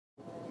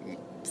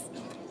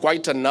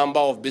quite a number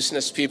of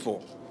business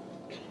people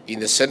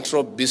in the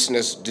Central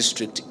Business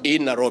District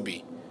in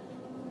Nairobi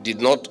did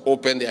not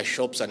open their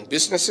shops and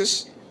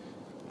businesses,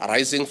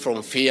 arising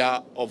from fear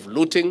of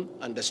looting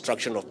and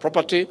destruction of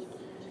property,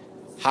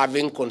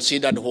 having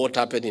considered what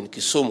happened in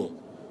Kisumu,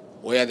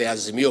 where the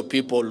Azimio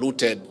people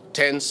looted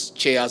tents,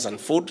 chairs,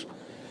 and food,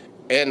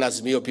 and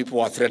Azimio people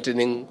were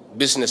threatening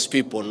business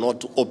people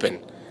not to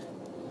open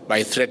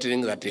by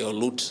threatening that they will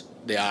loot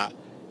their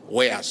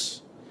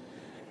wares.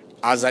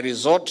 As a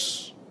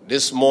result,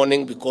 this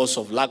morning, because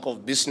of lack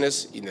of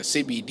business in the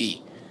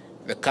CBD,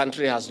 the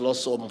country has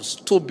lost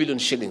almost 2 billion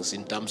shillings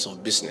in terms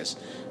of business.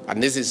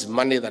 And this is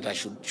money that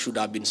should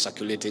have been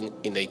circulating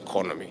in the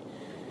economy.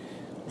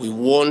 We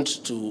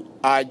want to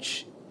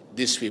urge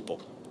these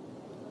people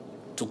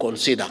to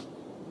consider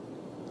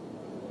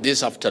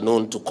this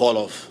afternoon to call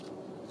off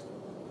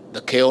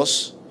the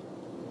chaos,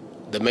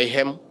 the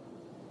mayhem,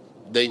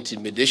 the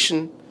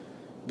intimidation,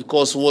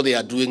 because what they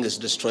are doing is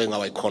destroying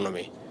our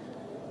economy.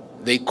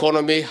 The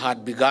economy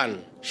had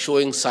begun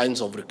showing signs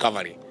of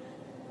recovery,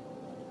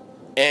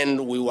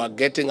 and we were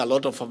getting a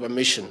lot of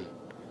affirmation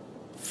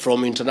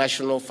from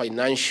international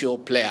financial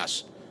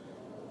players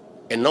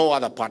and no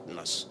other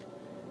partners.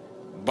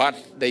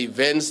 But the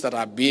events that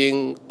are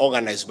being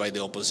organized by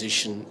the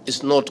opposition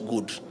is not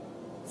good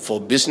for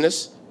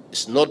business,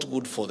 it's not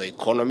good for the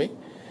economy,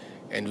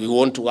 and we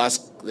want to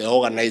ask the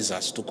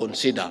organizers to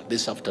consider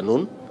this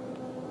afternoon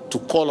to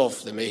call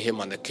off the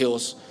mayhem and the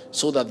chaos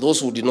so that those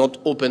who did not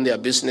open their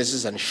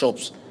businesses and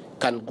shops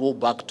can go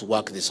back to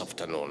work this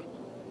afternoon.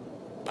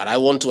 But I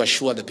want to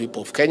assure the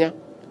people of Kenya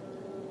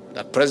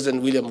that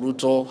President William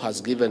Ruto has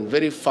given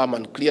very firm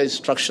and clear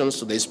instructions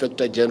to the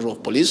Inspector General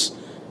of Police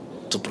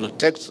to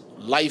protect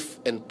life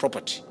and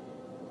property.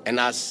 And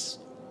as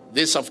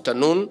this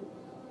afternoon,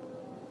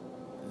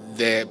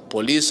 the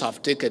police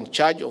have taken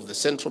charge of the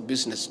Central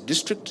Business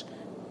District.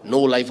 No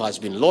life has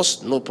been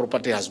lost, no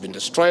property has been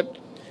destroyed,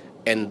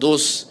 and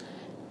those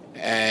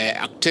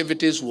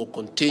activities will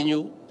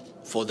continue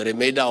for the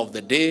remainder of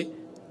the day,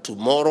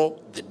 tomorrow,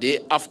 the day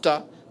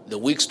after, the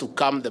weeks to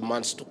come, the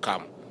months to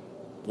come.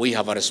 We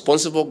have a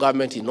responsible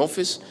government in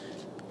office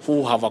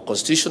who have a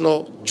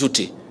constitutional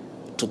duty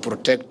to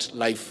protect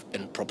life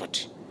and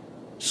property.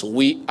 So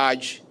we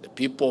urge the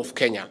people of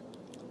Kenya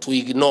to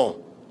ignore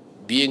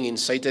being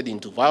incited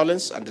into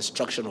violence and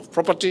destruction of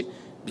property,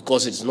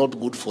 because it's not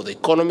good for the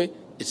economy,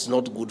 it's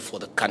not good for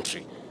the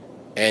country.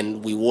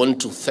 And we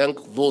want to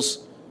thank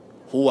those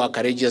who are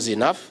courageous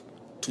enough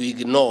to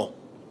ignore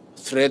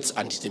threats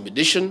and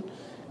intimidation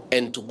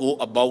and to go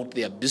about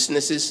their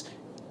businesses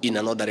in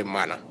an orderly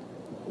manner.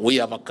 We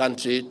have a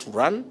country to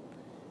run,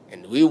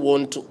 and we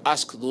want to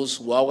ask those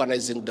who are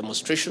organizing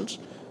demonstrations,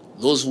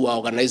 those who are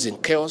organizing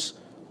chaos,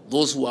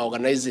 those who are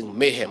organizing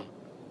mayhem,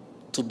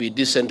 to be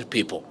decent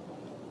people.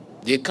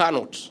 They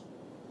cannot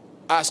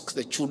ask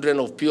the children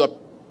of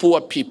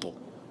poor people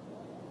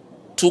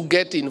to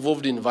get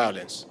involved in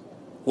violence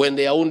when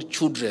their own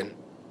children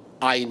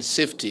are in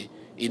safety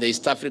in the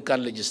East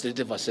African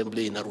Legislative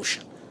Assembly in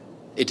Arusha.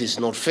 It is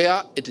not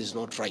fair, it is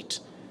not right.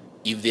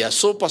 If they are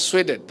so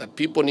persuaded that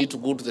people need to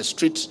go to the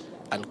streets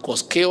and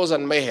cause chaos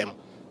and mayhem,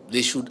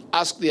 they should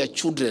ask their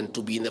children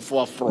to be in the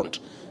forefront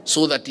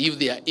so that if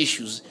there are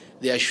issues,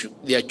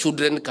 their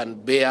children can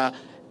bear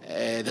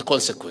the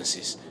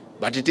consequences.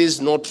 But it is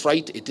not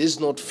right, it is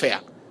not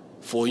fair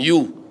for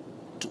you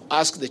to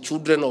ask the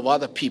children of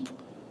other people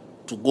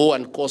to go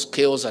and cause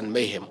chaos and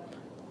mayhem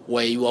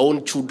where your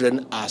own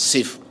children are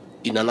safe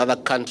in another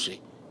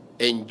country,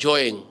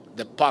 enjoying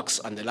the perks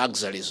and the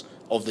luxuries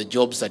of the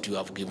jobs that you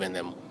have given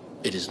them.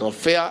 It is not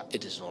fair,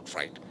 it is not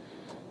right.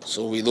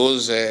 So with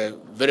those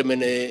very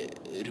many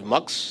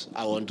remarks,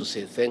 I want to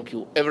say thank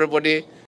you, everybody.